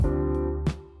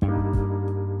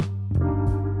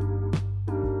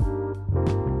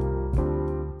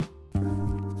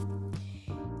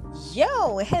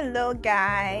Hello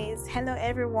guys. Hello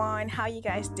everyone. How you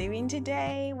guys doing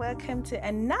today? Welcome to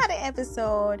another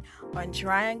episode on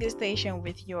Triangle Station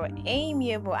with your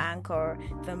amiable anchor,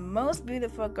 the most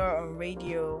beautiful girl on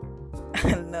radio.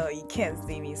 No, you can't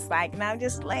see me. It's like, now I'm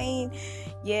just playing.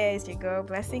 Yes, your girl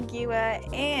Blessing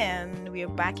Giwa, and we're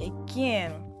back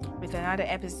again with another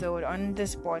episode on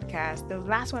this podcast. The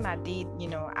last one I did,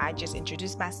 I just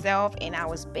introduced myself and I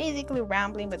was basically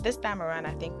rambling, but this time around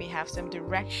I think we have some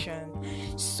direction,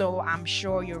 so I'm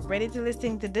sure you're ready to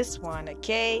listen to this one.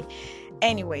 Okay,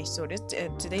 anyway, so this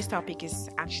today's topic is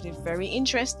actually very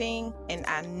interesting, and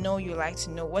I know you like to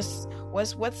know what's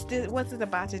it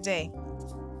about today.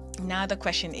 Now the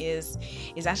question is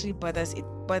actually bothers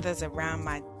around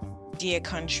my dear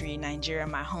country, Nigeria,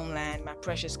 my homeland, my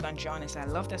precious country. Honestly, I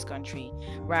love this country,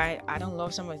 right? I don't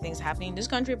love some of the things happening in this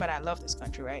country, but I love this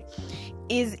country, right?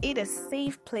 Is it a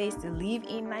safe place to live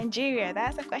in Nigeria?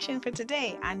 That's the question for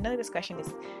today. I know this question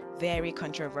is very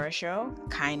controversial,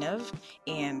 kind of,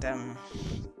 and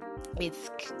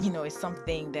it's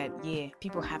something that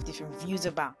people have different views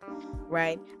about,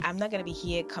 right? I'm not gonna be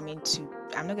here painting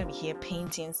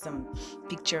some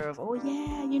picture of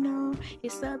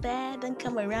it's so bad, don't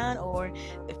come around, or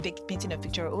painting a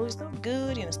picture of it's so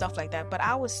good, stuff like that. But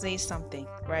I would say something,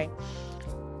 right?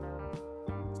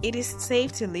 It is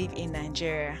safe to live in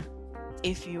Nigeria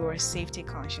if you are safety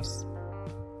conscious.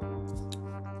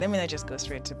 Let me not just go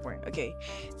straight to the point. Okay,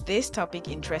 this topic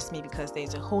interests me because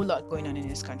there's a whole lot going on in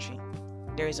this country.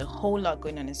 There is a whole lot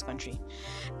going on in this country.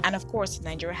 And of course,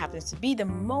 Nigeria happens to be the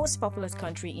most populous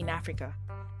country in Africa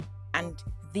and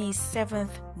the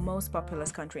 7th most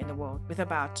populous country in the world, with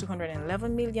about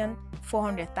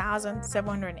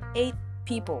 211,400,708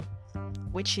 people,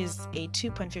 which is a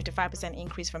 2.55%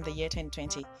 increase from the year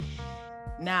 2020.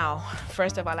 Now,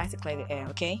 first of all, I like to clear the air,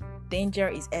 okay? Danger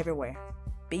is everywhere.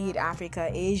 Be it Africa,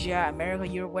 Asia, America,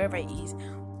 Europe, wherever it is.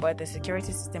 But the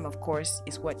security system, of course,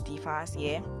 is what differs,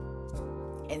 And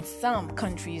some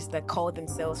countries that call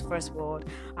themselves first world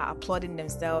are applauding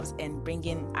themselves and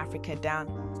bringing Africa down.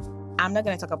 I'm not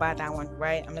going to talk about that one,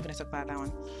 right?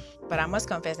 But I must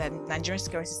confess that the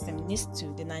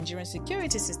Nigerian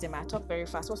security system, I talk very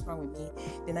fast, what's wrong with me?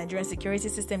 The Nigerian security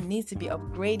system needs to be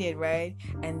upgraded, right?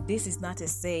 And this is not to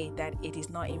say that it is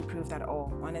not improved at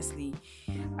all. Honestly,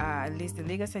 at least the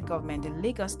Lagos State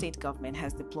government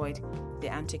has deployed the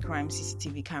anti-crime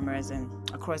CCTV cameras and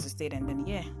across the state, and then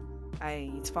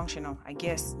it's functional, I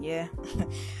guess,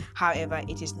 However,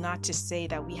 it is not to say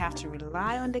that we have to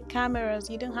rely on the cameras.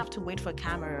 You don't have to wait for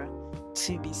camera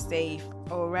to be safe,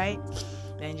 all right?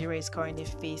 Nigeria is currently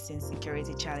facing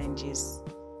security challenges,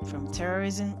 from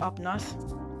terrorism up north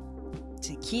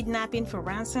to kidnapping for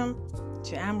ransom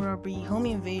to armed robbery, home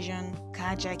invasion,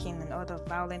 carjacking, and other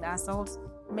violent assaults,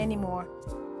 many more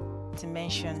to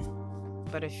mention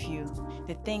but a few.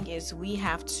 The thing is, we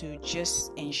have to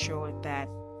just ensure that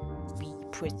we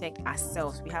protect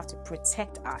ourselves. We have to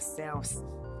protect ourselves.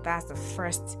 That's the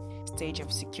first stage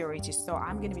of security. So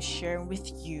I'm going to be sharing with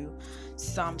you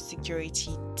some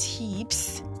security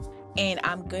tips, and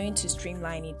I'm going to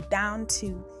streamline it down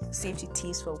to safety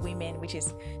tips for women, which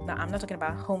is, now I'm not talking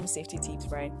about home safety tips,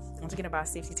 right? I'm talking about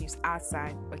safety tips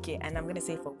outside, okay? And I'm going to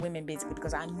say for women basically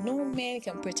because I know men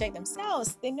can protect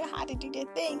themselves. They know how to do their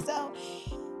thing. So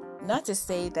not to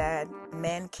say that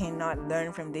men cannot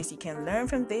learn from this. You can learn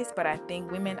from this, but I think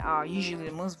women are usually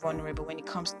the most vulnerable when it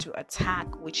comes to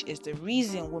attack, which is the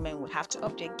reason women would have to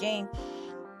up their game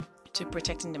to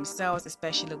protecting themselves,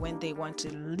 especially when they want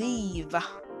to live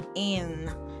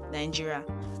in Nigeria,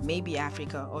 maybe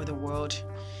Africa, or the world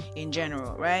in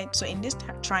general, right? So in these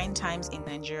trying times in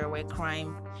Nigeria, where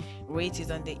crime rate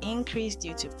is on the increase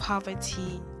due to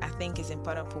poverty, I think it's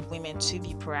important for women to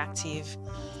be proactive.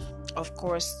 Of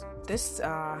course, this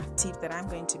tip that I'm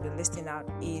going to be listing out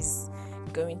is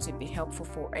going to be helpful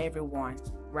for everyone,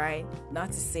 right?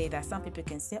 Not to say that some people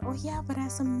can say, oh yeah, but there are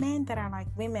some men that are like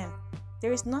women.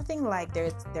 There is nothing like there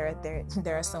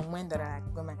are some men that are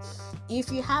like women.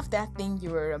 If you have that thing,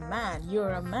 you're a man.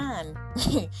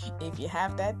 If you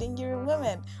have that thing, you're a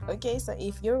woman. Okay, so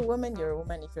if you're a woman, you're a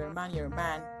woman. If you're a man, you're a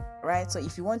man. Right? So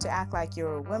if you want to act like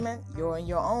you're a woman, you're on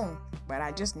your own. But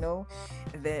I just know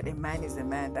that a man is a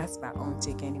man. That's my own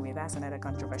take anyway. That's another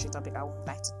controversial topic. I would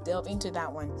like to delve into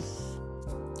that one.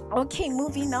 Okay,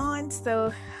 moving on.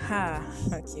 So,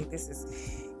 this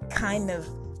is kind of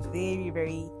very,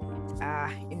 very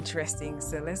interesting.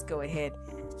 So let's go ahead.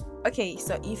 Okay,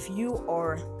 so if you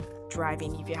are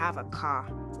driving, if you have a car,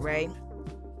 right?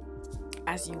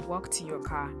 As you walk to your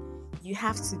car, you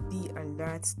have to be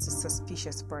alert to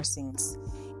suspicious persons.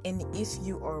 And if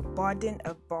you are boarding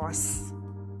a bus,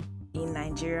 in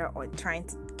Nigeria or trying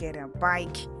to get a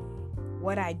bike,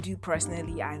 what I do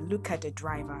personally, I look at the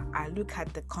driver, I look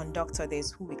at the conductor.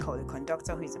 There's who we call the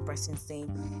conductor, who is the person saying,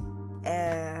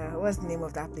 what's the name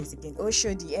of that place again?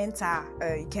 Oshodi, enter,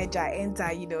 Ikeja,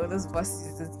 enter, those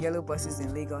buses, those yellow buses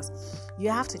in Lagos. You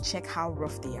have to check how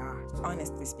rough they are,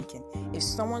 honestly speaking. If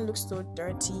someone looks so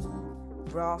dirty,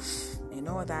 rough, and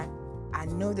all that, I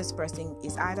know this person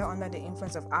is either under the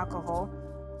influence of alcohol,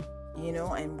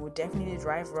 and will definitely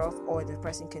drive rough, or the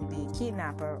person can be a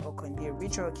kidnapper or can be a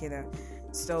ritual killer.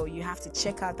 So you have to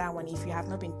check out that one. If you have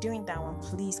not been doing that one,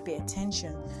 please pay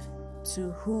attention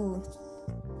to who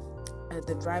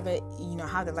the driver,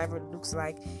 how the driver looks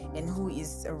like and who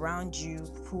is around you,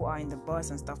 who are in the bus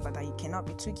and stuff like that. You cannot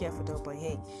be too careful though, but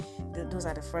hey, those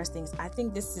are the first things. I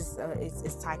think this is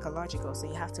it's psychological, so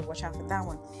you have to watch out for that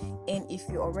one. And if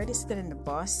you're already sitting in the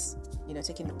bus,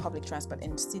 taking the public transport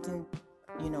and sitting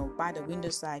by the window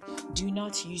side, do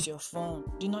not use your phone.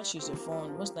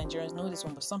 Most Nigerians know this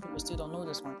one, but some people still don't know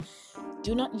this one.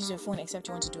 Do not use your phone except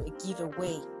you want to do a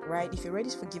giveaway, right? If you're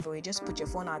ready for giveaway, just put your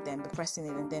phone out there and be pressing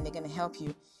it, and then they're going to help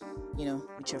you,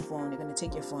 with your phone. They're going to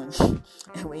take your phone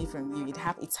away from you.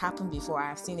 It's happened before.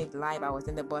 I've seen it live. I was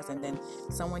in the bus, and then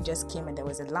someone just came, and there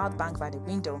was a loud bang by the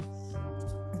window.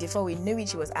 Before we knew it,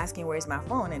 she was asking, where's my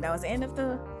phone? And that was the end of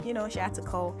she had to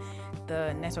call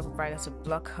the network provider to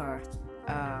block her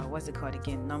what's it called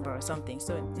again, number or something.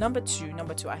 So number two,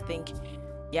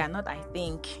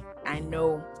 I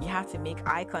know you have to make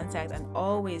eye contact and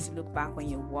always look back when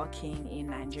you're walking in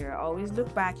Nigeria. Always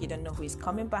look back. You don't know who is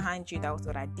coming behind you. That was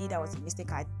what I did. That was a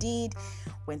mistake I did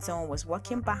when someone was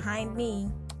walking behind me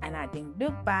and I didn't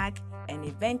look back, and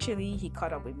eventually he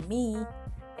caught up with me,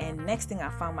 and next thing I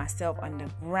found myself on the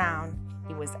ground.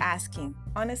 He was asking.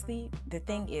 Honestly, the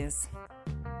thing is,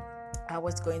 I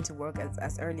was going to work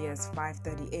as early as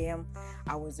 5:30 a.m.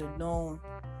 I was alone.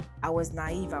 I was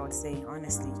naive, I would say,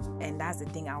 honestly. And that's the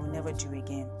thing I will never do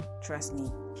again. Trust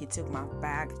me. He took my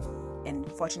bag,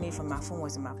 and fortunately for my phone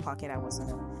was in my pocket. I was in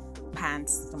the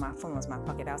pants, so my phone was in my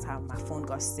pocket. That's how my phone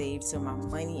got saved. So my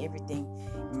money, everything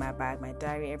in my bag, my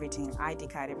diary, everything, ID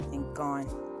card, everything gone.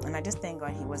 And I just thank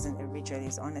God he wasn't a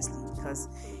ritualist, honestly, because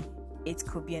it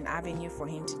could be an avenue for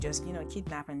him to just,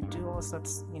 kidnap and do all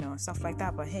sorts, stuff like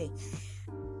that. But hey,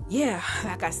 yeah,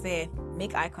 like I said,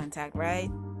 make eye contact, right?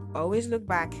 Always look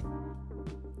back.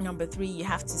 Number 3, you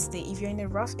have to stay, if you're in a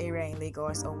rough area in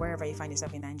Lagos or wherever you find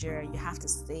yourself in Nigeria, you have to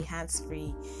stay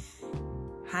hands-free,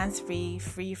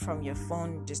 free from your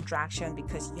phone distraction,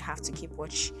 because you have to keep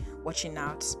watching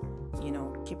out,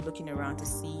 keep looking around to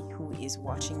see who is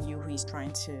watching you, who is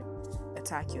trying to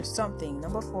attack you or something.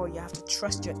 Number 4, you have to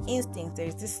trust your instincts.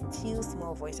 There's this still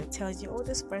small voice that tells you, oh,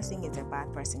 this person is a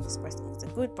bad person, this person is a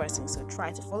good person. So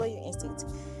try to follow your instincts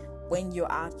when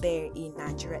you're out there in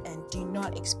Nigeria, and do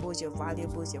not expose your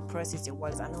valuables, your purses, your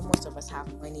wallets. I know most of us have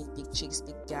money, big chicks,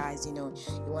 big guys, you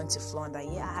want to flaunt that,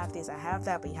 I have this, I have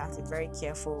that, but you have to be very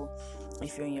careful.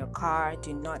 If you're in your car,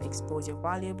 do not expose your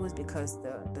valuables, because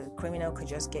the criminal could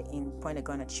just point a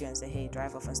gun at you and say, hey,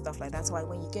 drive off and stuff like that. That's why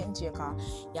when you get into your car,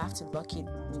 you have to lock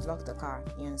the car,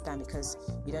 you understand, because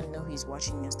you don't know who's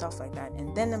watching you and stuff like that.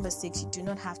 And then number 6, you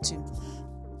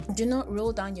do not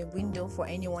roll down your window for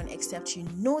anyone except you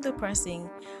know the person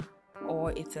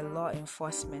or it's a law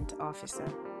enforcement officer.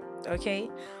 Okay?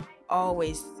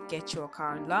 Always get your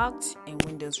car locked and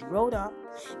windows rolled up.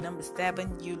 Number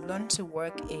 7, you learn to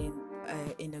work in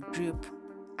a group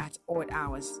at odd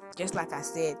hours. Just like I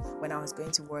said, when I was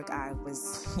going to work, I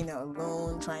was,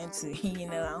 alone, trying to,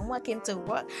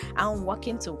 I'm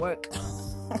walking to work.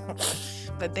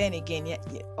 But then again,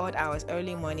 odd hours,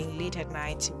 early morning, late at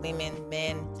night, women,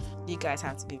 men, you guys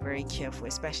have to be very careful,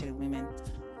 especially women,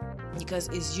 because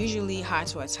it's usually hard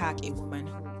to attack a woman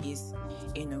who is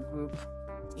in a group.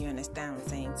 You understand what I'm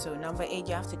saying? So number 8,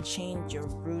 you have to change your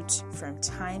route from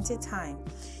time to time.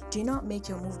 Do not make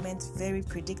your movements very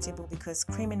predictable, because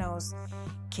criminals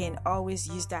can always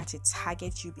use that to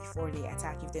target you before they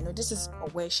attack. If they know this is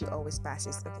where she always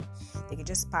passes, okay, they can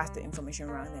just pass the information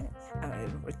around and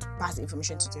pass the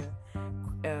information to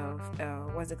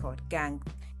the gang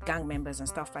members and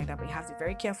stuff like that. But you have to be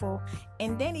very careful.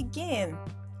 And then again,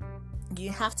 you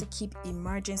have to keep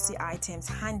emergency items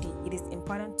handy. It is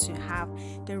important to have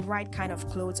the right kind of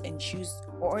clothes and shoes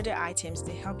or other items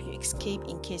to help you escape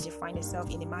in case you find yourself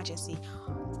in emergency.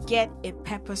 Get a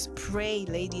pepper spray,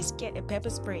 ladies. Get a pepper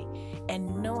spray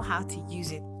and know how to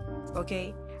use it.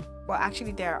 Okay? Well,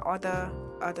 actually, there are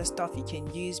other stuff you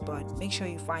can use, but make sure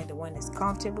you find the one that's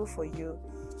comfortable for you,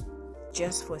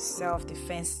 just for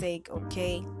self-defense sake.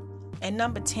 Okay? And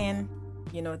number 10,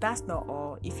 That's not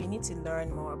all. If you need to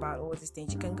learn more about all these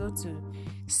things, you can go to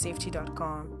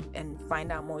safety.com and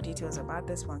find out more details about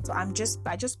this one. So I just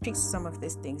picked some of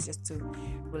these things just to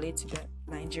relate to the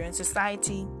Nigerian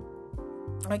society.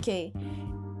 Okay,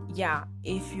 yeah,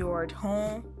 if you're at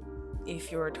home,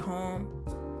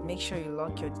 make sure you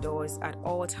lock your doors at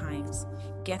all times.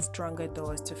 Get stronger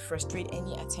doors to frustrate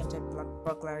any attempted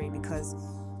burglary, because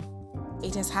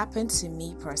it has happened to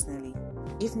me personally.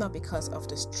 If not because of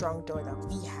the strong door that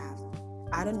we have,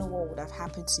 I don't know what would have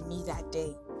happened to me that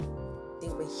day. They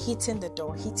were hitting the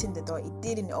door. It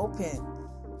didn't open.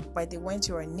 But they went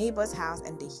to our neighbor's house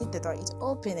and they hit the door. It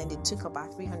opened and they took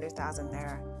about 300,000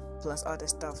 naira plus other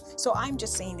stuff. So I'm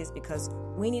just saying this because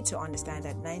we need to understand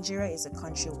that Nigeria is a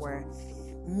country where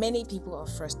many people are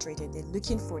frustrated. They're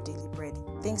looking for daily bread.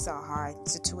 Things are hard.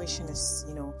 Situation is,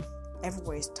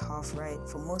 everywhere is tough, right?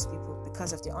 For most people,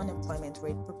 because of the unemployment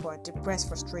rate, people are depressed,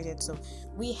 frustrated. So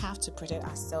we have to protect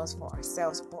ourselves for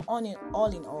ourselves. But all in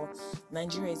all,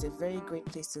 Nigeria is a very great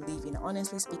place to live in.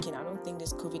 Honestly speaking, I don't think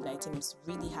this COVID-19 is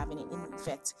really having an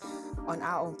effect on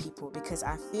our own people, because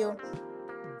I feel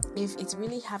if it's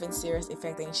really having serious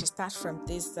effect, then it should start from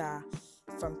this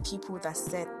from people that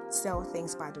sell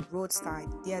things by the roadside.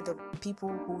 They are the people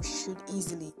who should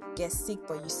easily get sick,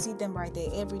 but you see them right there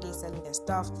every day selling their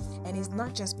stuff. And it's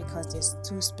not just because they're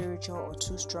too spiritual or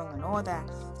too strong and all that.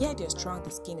 Yeah, they're strong, the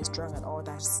skin is strong and all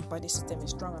that, body system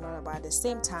is strong and all that, but at the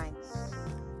same time,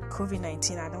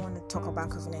 COVID-19, I don't want to talk about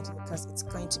COVID-19 because it's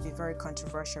going to be very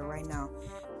controversial right now.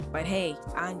 But hey,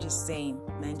 I'm just saying,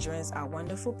 Nigerians are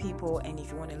wonderful people, and if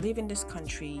you want to live in this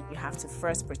country, you have to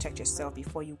first protect yourself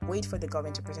before you wait for the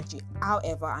government to protect you.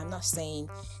 However, I'm not saying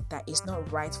that it's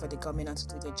not right for the government not to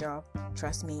do their job.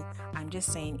 Trust me, I'm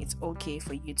just saying it's okay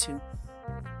for you to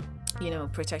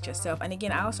protect yourself. And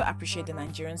again, I also appreciate the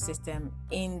Nigerian system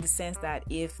in the sense that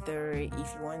if you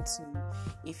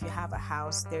have a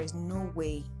house, there's no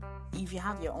way. If you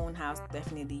have your own house,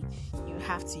 definitely you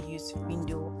have to use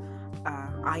window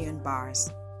iron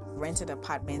bars. Rented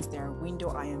apartments, there are window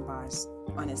iron bars,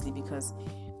 honestly, because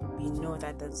we know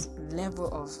that the level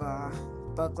of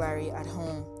burglary at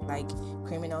home, like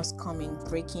criminals coming,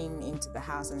 breaking into the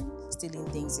house and stealing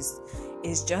things,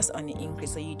 is just on the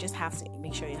increase. So you just have to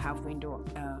make sure you have window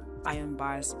iron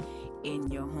bars in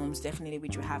your homes, definitely,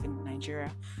 which you have in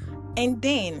Nigeria. And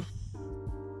then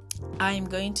I'm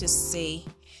going to say,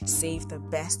 save the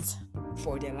best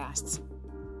for the last.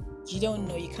 You don't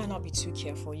know, you cannot be too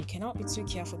careful. You cannot be too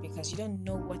careful because you don't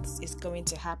know what is going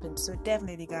to happen. So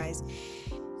definitely, guys,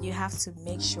 you have to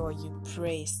make sure you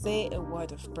pray. Say a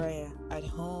word of prayer at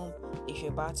home. If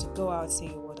you're about to go out,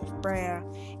 say a word of prayer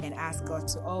and ask God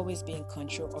to always be in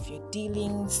control of your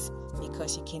dealings,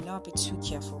 because you cannot be too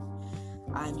careful.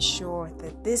 I'm sure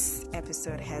that this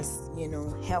episode has,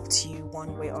 helped you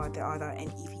one way or the other. And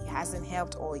if it hasn't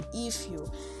helped, or if you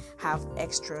have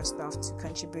extra stuff to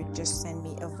contribute, just send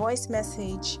me a voice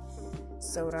message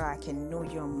so that I can know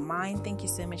your mind. Thank you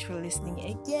so much for listening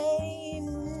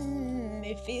again.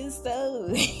 It feels so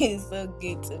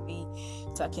good to be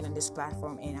talking on this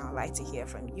platform, and I'd like to hear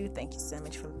from you. Thank you so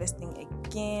much for listening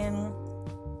again.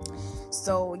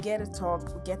 So we get to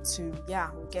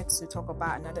talk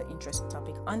about another interesting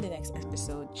topic on the next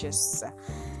episode. Just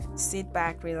sit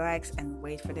back, relax, and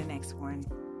wait for the next one.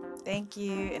 Thank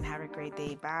you and have a great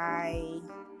day. Bye.